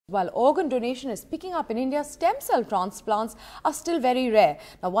While organ donation is picking up in India, stem cell transplants are still very rare.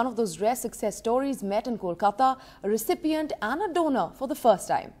 Now, one of those rare success stories met in Kolkata, a recipient and a donor for the first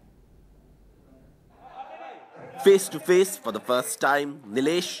time. Face to face for the first time,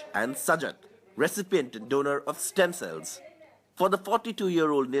 Nilesh and Sajat, recipient and donor of stem cells. For the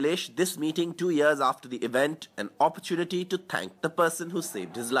 42-year-old Nilesh, this meeting 2 years after the event, an opportunity to thank the person who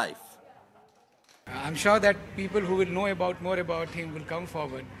saved his life. I'm sure that people who will know more about him will come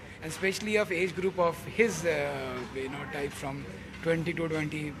forward, and especially of age group of his type from 20 to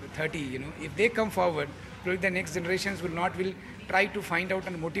 20, 30, if they come forward, the next generations will try to find out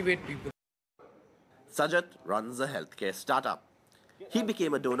and motivate people. Sajat runs a healthcare startup. He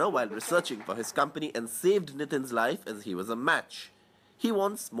became a donor while researching for his company and saved Nitin's life as he was a match. He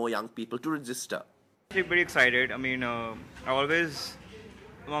wants more young people to register. I'm pretty excited. I mean, of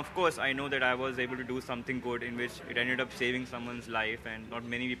course, I know that I was able to do something good in which it ended up saving someone's life, and not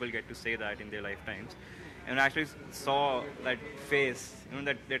many people get to say that in their lifetimes. And I actually saw that face,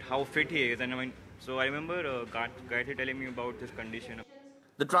 that how fit he is. And so I remember Gayatri telling me about his condition.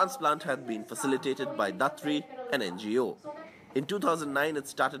 The transplant had been facilitated by Datri, an NGO. In 2009, it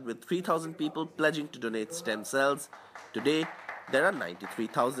started with 3,000 people pledging to donate stem cells. Today, there are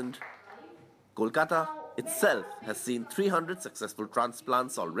 93,000. Kolkata itself has seen 300 successful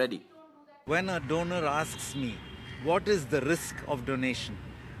transplants already. When a donor asks me, what is the risk of donation?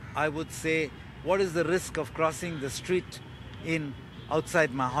 I would say, what is the risk of crossing the street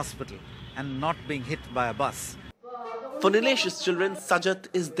outside my hospital and not being hit by a bus? For Nilesh's children, Sajat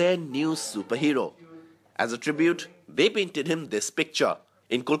is their new superhero. As a tribute, they painted him this picture.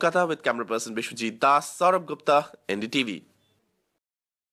 In Kolkata with camera person Vishwajit Das, Saurabh Gupta, NDTV.